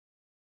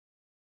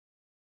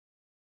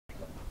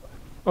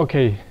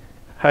Okay,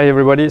 hi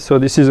everybody. So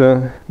this is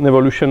an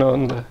evolution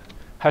on the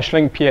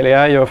hash-lang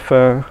PLAI of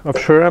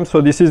SureRAM.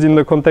 So this is in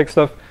the context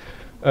of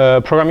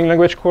programming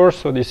language course.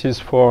 So this is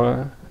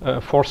for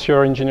a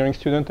fourth-year engineering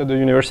student at the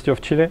University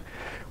of Chile,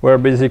 where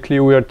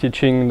basically we are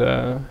teaching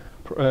the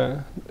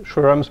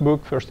SureRAM's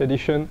book, first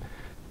edition,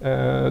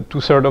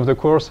 2/3 of the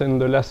course,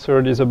 and the last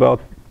third is about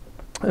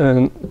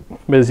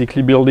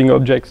basically building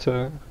objects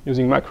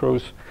using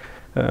macros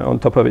on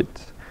top of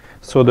it.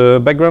 So the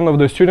background of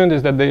the student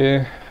is that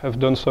they have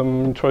done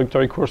some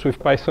introductory course with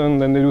Python,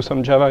 then they do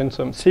some Java and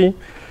some C.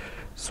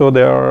 So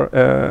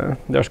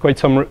there's quite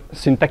some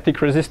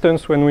syntactic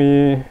resistance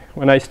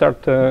when I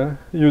start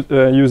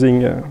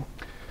using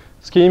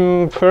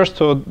Scheme first.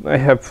 So I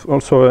have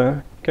also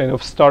a kind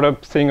of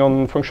startup thing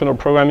on functional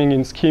programming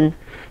in Scheme.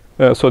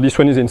 So this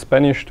one is in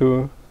Spanish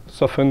to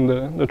soften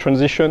the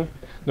transition.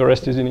 The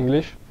rest is in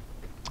English.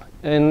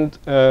 And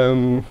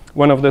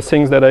one of the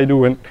things that I do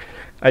when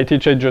I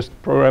teach, I just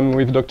program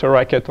with Dr.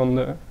 Racket on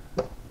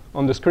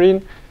the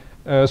screen.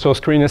 So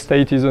screen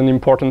state is an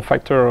important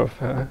factor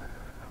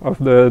of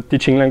the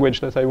teaching language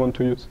that I want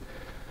to use.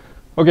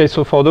 Okay,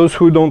 so for those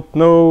who don't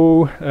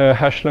know,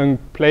 hash-lang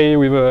play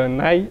with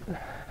an I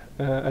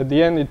at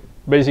the end, it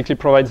basically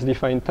provides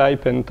defined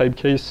type and type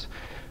case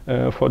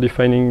for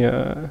defining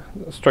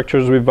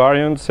structures with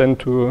variants and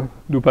to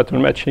do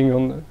pattern matching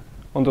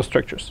on the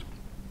structures.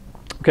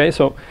 Okay,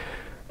 so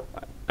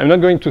I'm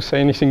not going to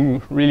say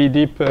anything really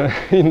deep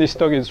in this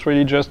talk. It's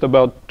really just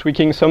about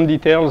tweaking some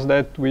details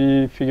that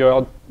we figure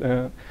out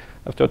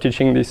after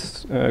teaching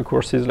these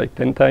courses like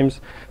 10 times,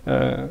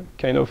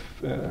 kind of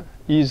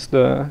ease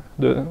the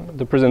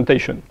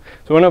presentation.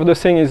 So one of the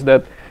things is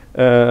that,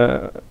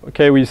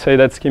 okay, we say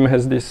that Scheme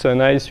has this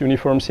nice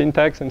uniform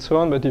syntax and so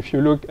on, but if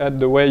you look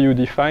at the way you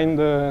define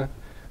the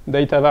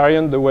data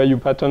variant, the way you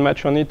pattern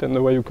match on it, and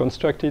the way you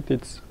construct it,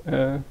 it's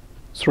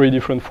 3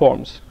 different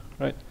forms,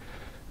 right?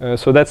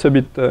 So that's a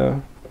bit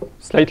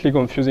slightly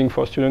confusing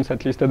for students,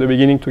 at least at the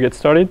beginning, to get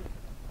started.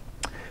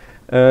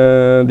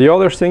 The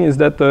other thing is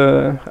that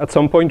at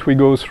some point we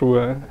go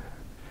through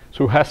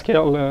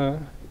Haskell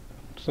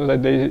so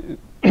that they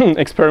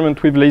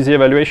experiment with lazy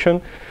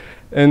evaluation.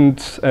 And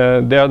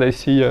there they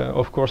see,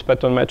 of course,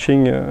 pattern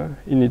matching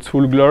in its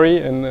full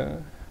glory.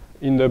 And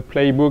in the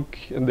playbook,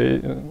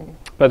 the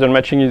pattern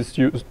matching is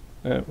used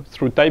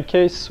through type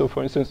case. So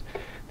for instance,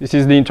 this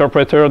is the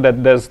interpreter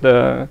that does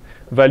the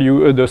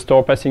value, the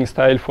store passing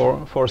style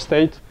for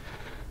state.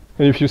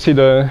 And if you see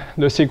the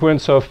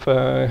sequence of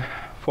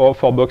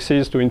for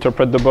boxes to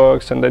interpret the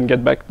box and then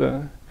get back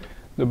the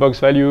box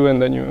value,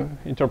 and then you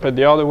interpret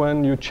the other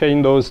one, you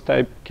chain those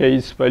type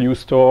case value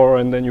store,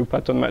 and then you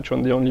pattern match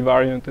on the only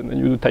variant, and then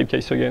you do type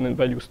case again and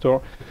value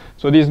store.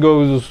 So this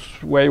goes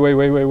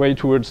way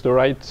towards the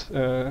right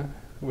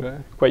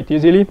quite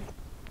easily.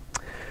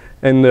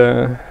 And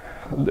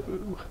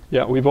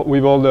yeah,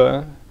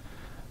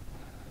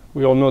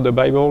 we all know the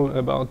Bible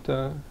about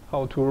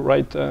how to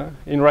write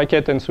in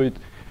Racket, and so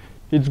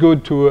it's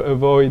good to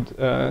avoid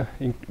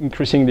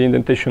increasing the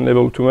indentation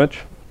level too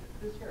much.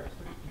 This here is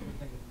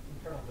using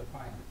internal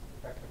define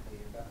effectively,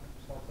 and that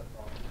solves that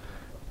problem.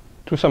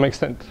 To some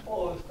extent.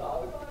 Oh,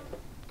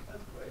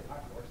 that's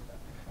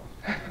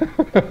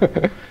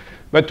great.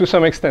 But to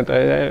some extent,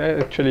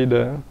 actually,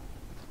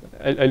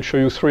 I'll show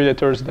you 3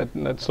 letters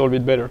that solve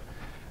it better.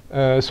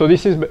 So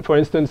this is, for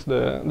instance,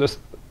 the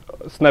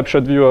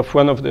snapshot view of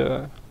one of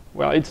the.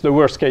 Well, it's the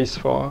worst case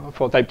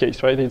for type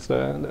case, right? It's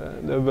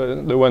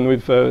the one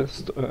with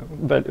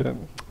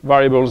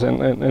variables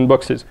and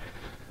boxes.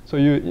 So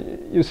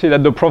you see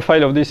that the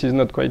profile of this is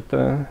not quite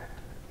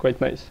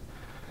nice.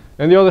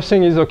 And the other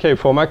thing is, okay,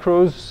 for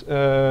macros.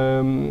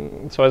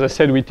 So as I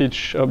said, we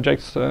teach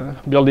objects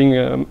building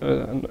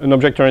an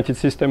object-oriented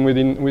system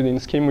within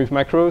Scheme with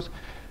macros.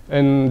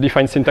 And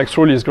define syntax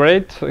rule is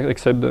great,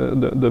 except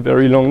the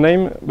very long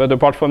name. But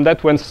apart from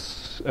that, once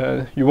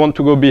you want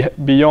to go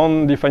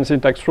beyond define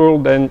syntax rule,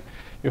 then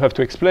you have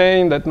to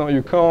explain that no,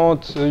 you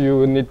can't.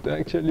 You need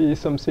actually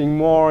something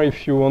more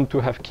if you want to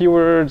have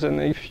keywords, and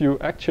if you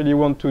actually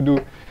want to do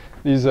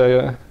these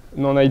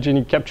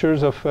non-hygienic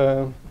captures of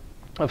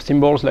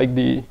symbols like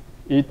the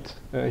it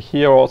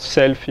here or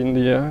self in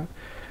the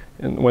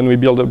when we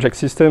build object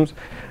systems.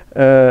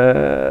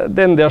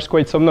 Then there's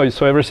quite some noise.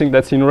 So everything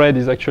that's in red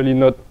is actually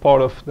not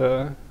part of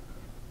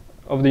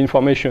the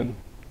information,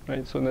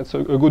 right? So that's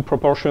a good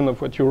proportion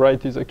of what you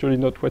write is actually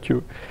not what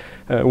you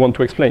want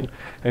to explain.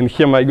 And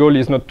here my goal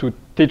is not to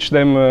teach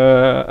them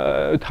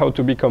how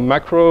to become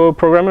macro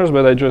programmers,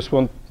 but I just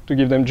want to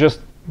give them just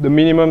the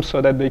minimum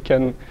so that they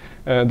can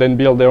then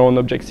build their own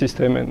object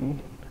system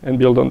and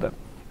build on that.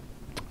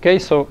 Okay,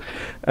 so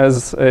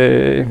as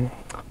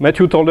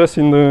Matthew told us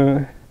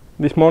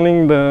this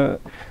morning,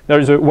 there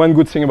is one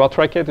good thing about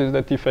Racket is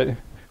that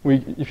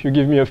if you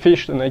give me a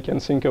fish, then I can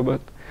think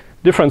about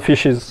different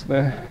fishes,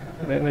 then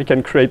I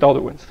can create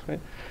other ones. Right?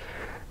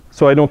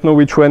 So I don't know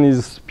which one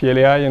is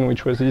PLAI and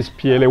which one is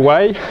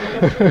PLAY.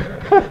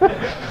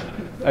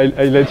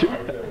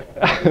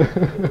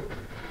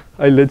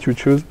 I'll let you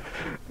choose.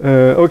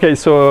 Okay,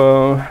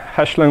 so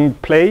hash-lang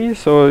play.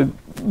 So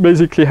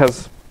basically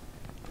has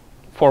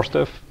 4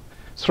 stuff.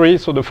 3,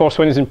 so the 4th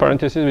one is in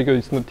parentheses because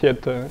it's not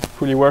yet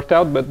fully worked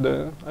out, but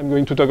I'm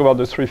going to talk about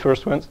the 3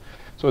 first ones.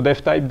 So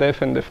def type,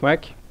 def, and def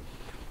mac.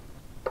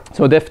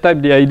 So def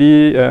type, the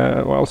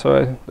idea, well,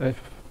 so I've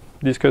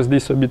discussed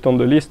this a bit on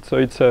the list. So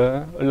it's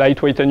a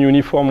lightweight and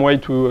uniform way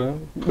to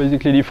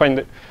basically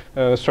define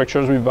the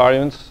structures with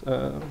variance.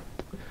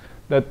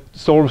 That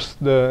solves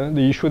the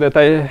issue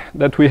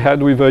that we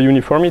had with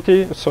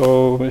uniformity.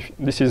 So if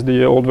this is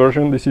the old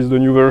version, this is the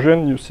new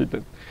version. You see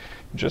that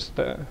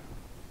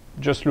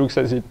just looks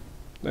as it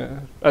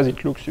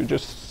looks. You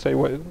just say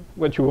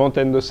what you want,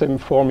 and the same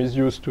form is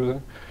used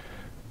to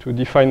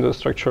define the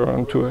structure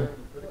and to.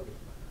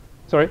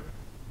 Sorry.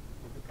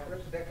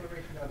 Where's the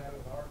declaration on that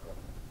of article?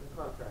 The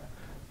contract.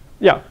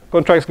 Yeah,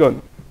 contract's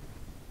gone.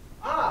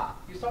 Ah,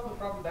 you solved the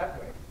problem that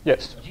way.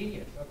 Yes.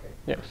 Genius. Okay.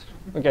 Yes.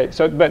 Okay.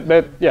 So,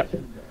 but yeah.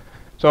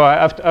 So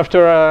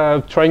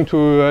after trying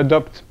to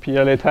adopt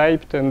PLA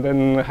typed and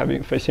then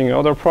facing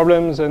other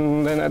problems,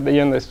 and then at the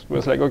end it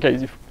was like, okay,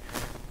 if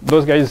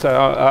those guys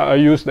are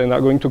used and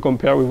are going to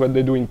compare with what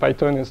they do in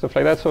Python and stuff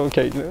like that. So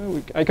okay,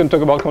 I can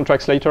talk about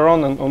contracts later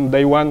on. And on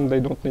day one, they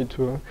don't need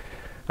to.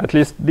 At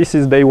least this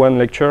is day one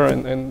lecture,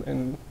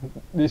 and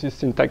this is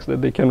syntax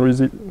that they can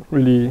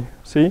really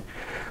see.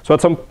 So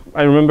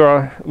I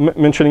remember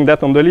mentioning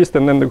that on the list,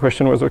 and then the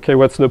question was, okay,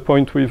 what's the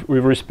point with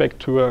respect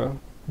to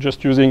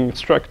just using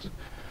struct?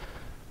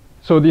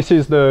 So this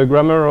is the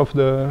grammar of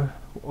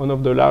one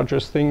of the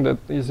largest thing that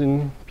is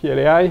in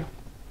PLAI.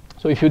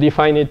 So if you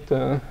define it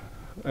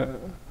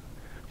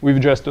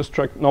with just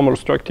a normal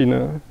struct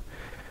in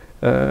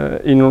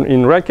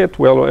Racket,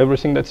 well,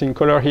 everything that's in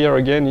color here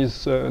again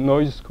is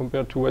noise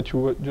compared to what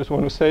you just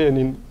want to say, and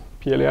in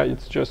PLAI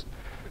it's just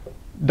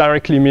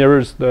directly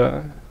mirrors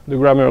the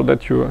grammar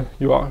that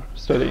you are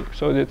studying.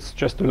 So it's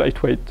just a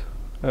lightweight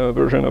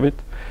version of it.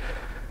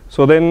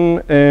 So then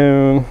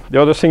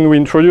the other thing we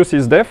introduce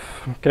is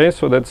def. Okay,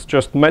 so that's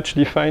just match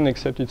define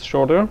except it's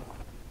shorter.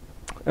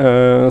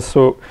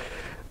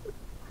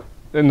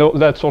 And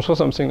that's also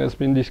something that's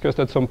been discussed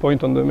at some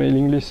point on the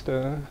mailing list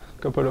a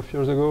couple of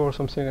years ago or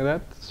something like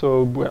that.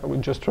 So we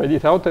just tried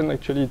it out, and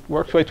actually it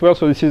works quite well.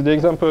 So this is the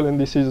example, and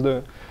this is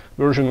the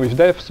version with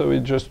def. So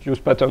it just use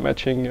pattern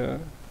matching.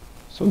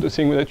 So the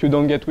thing that you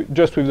don't get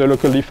just with the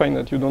local define,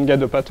 that you don't get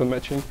the pattern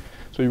matching.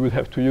 So you would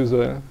have to use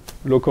a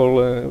local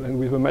and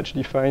with a match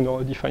define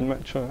or a define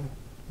match,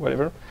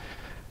 whatever.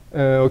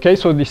 Okay,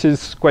 so this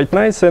is quite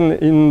nice,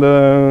 and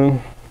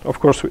of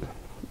course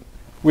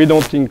we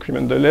don't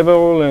increment the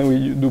level, and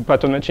we do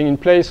pattern matching in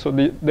place. So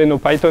they know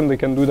Python; they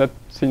can do that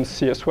since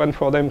CS1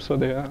 for them, so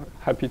they are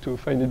happy to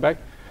find it back.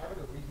 Part of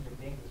the reason you're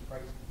paying this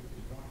price is because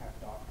you don't have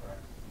dot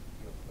corrects in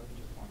fields. Let me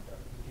just point out,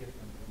 you give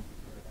them room to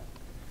clear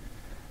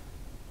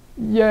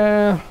that.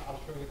 Yeah. I'll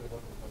show you the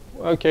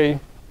local. Okay.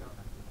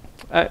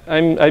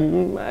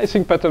 I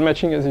think pattern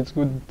matching is its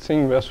good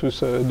thing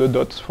versus the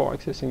dots for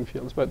accessing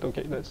fields, but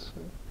okay, that's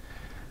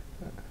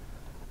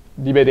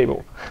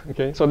debatable.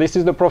 Okay, so this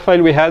is the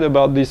profile we had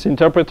about this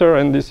interpreter,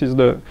 and this is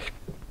the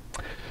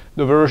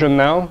version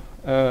now,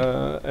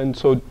 and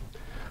so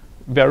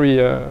very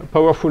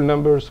powerful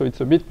numbers. So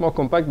it's a bit more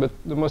compact, but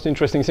the most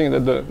interesting thing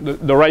is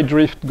that the write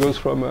drift goes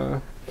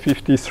from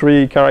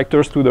 53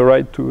 characters to the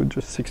right to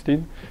just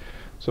 16.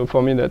 So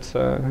for me, that's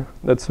a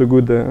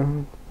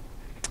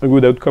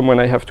good outcome when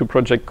I have to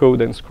project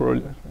code and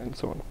scroll and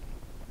so on.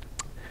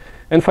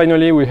 And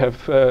finally, we have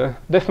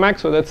defmac,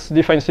 so that's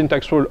defined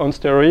syntax rule on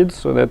steroids.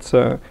 So that's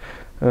a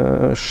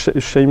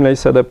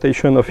shameless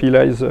adaptation of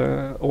Eli's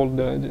old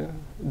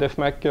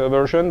defmac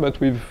version, but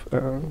with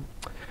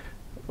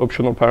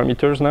optional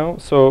parameters now.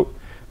 So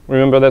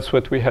remember, that's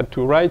what we had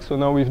to write. So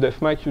now with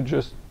defmac, you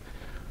just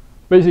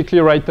basically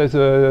write as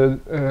a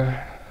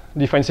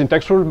defined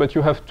syntax rule, but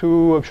you have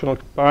 2 optional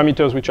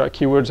parameters, which are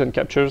keywords and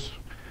captures.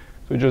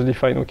 So you just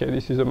define, okay,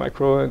 this is a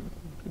macro, and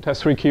it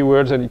has 3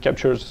 keywords, and it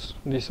captures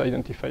this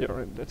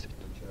identifier, and that's it.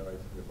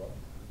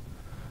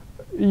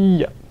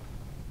 Yeah.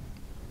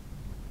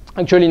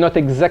 Actually, not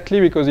exactly,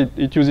 because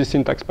it uses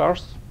syntax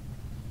parse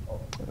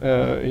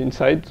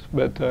inside,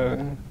 but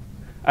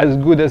as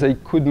good as I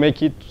could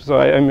make it. So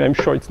I'm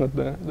sure it's not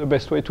the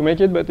best way to make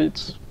it, but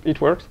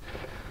it works.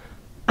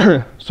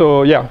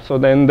 So yeah, so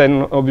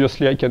then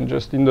obviously I can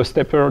just, in the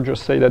stepper,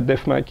 just say that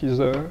defmac is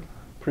a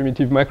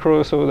primitive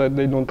macro, so that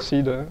they don't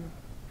see the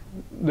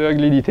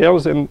ugly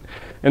details. And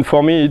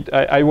for me,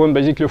 I want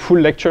basically a full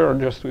lecture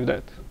just with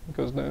that,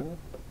 because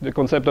the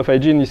concept of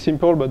hygiene is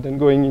simple, but then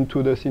going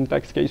into the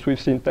syntax case with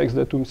syntax,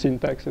 datum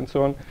syntax, and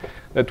so on,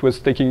 that was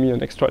taking me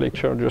an extra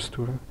lecture just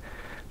to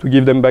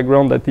give them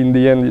background that in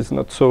the end is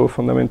not so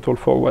fundamental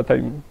for what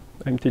I'm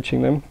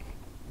teaching them.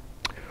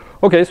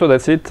 Okay, so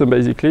that's it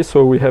basically.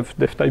 So we have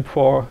def type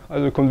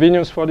as a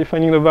convenience for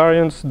defining the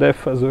variance,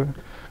 def as a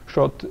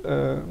short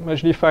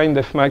match define,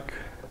 defmac,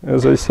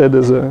 as I said,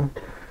 as a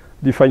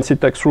defined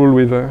syntax rule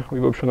with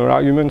optional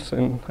arguments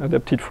and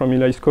adapted from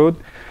Eli's code.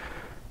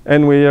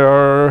 And we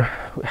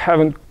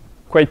haven't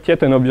quite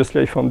yet, and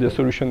obviously I found the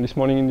solution this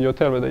morning in the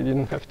hotel, but I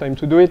didn't have time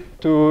to do it.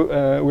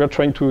 We are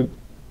trying to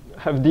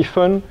have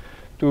defun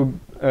to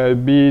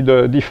be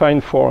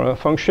defined for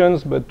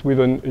functions, but with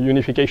a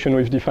unification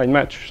with define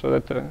match, so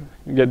that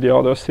you get the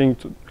other thing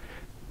to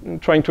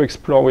trying to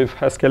explore with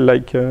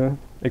Haskell-like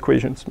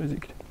equations,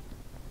 basically.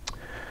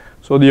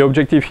 So the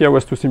objective here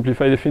was to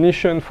simplify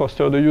definition,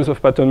 foster the use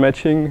of pattern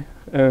matching,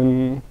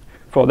 and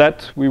for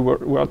that we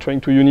are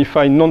trying to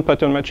unify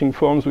non-pattern matching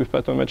forms with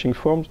pattern matching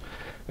forms,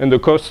 and the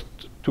cost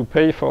to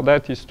pay for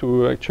that is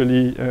to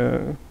actually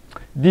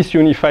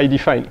disunify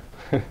define,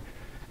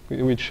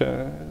 which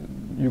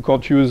you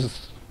can't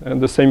use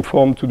the same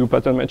form to do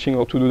pattern matching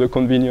or to do the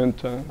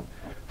convenient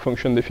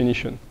function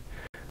definition.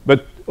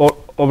 But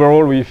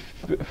overall, we've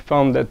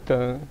found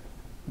that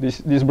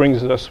this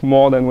brings us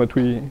more than what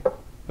we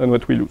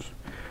lose.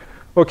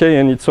 Okay,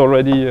 and it's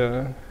already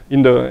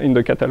in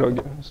the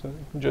catalog, so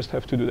you just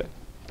have to do that.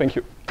 Thank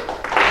you. Okay,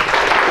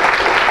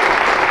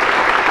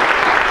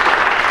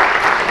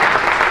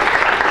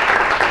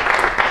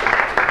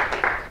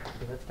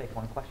 let's take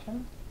one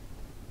question.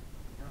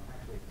 You don't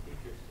actually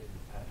teach your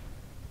students how to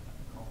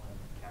colon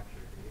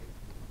capture, do you?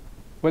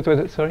 What was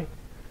it? Sorry.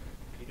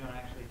 You don't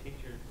actually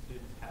teach your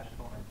students hash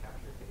colon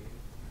capture, do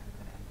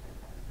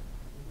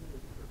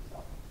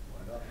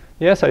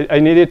you? Yes, I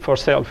need it for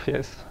self.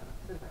 Yes.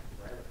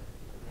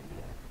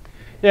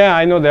 Yeah,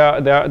 I know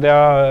there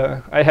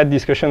are I had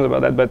discussions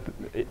about that, but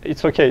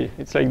it's okay.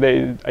 It's like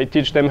I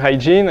teach them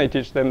hygiene. I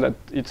teach them that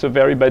it's a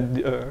very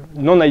bad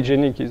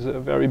non-hygienic is a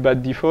very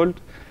bad default,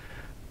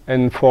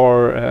 and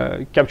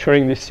for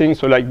capturing this thing,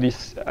 so like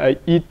this I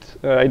eat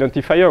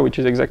identifier, which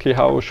is exactly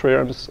how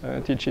Schreerham's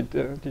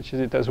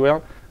teaches it as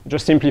well.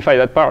 Just simplify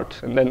that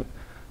part, and then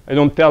I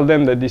don't tell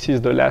them that this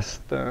is the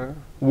last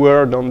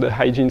word on the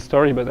hygiene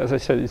story. But as I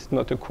said, it's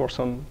not a course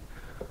on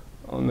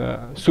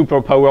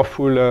super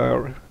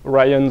powerful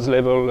Ryan's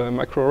level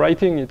macro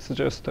writing. It's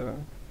just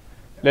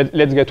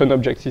let's get an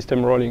object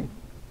system rolling.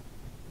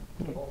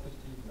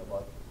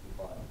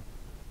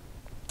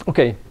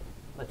 Okay.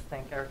 Let's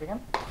thank Eric again.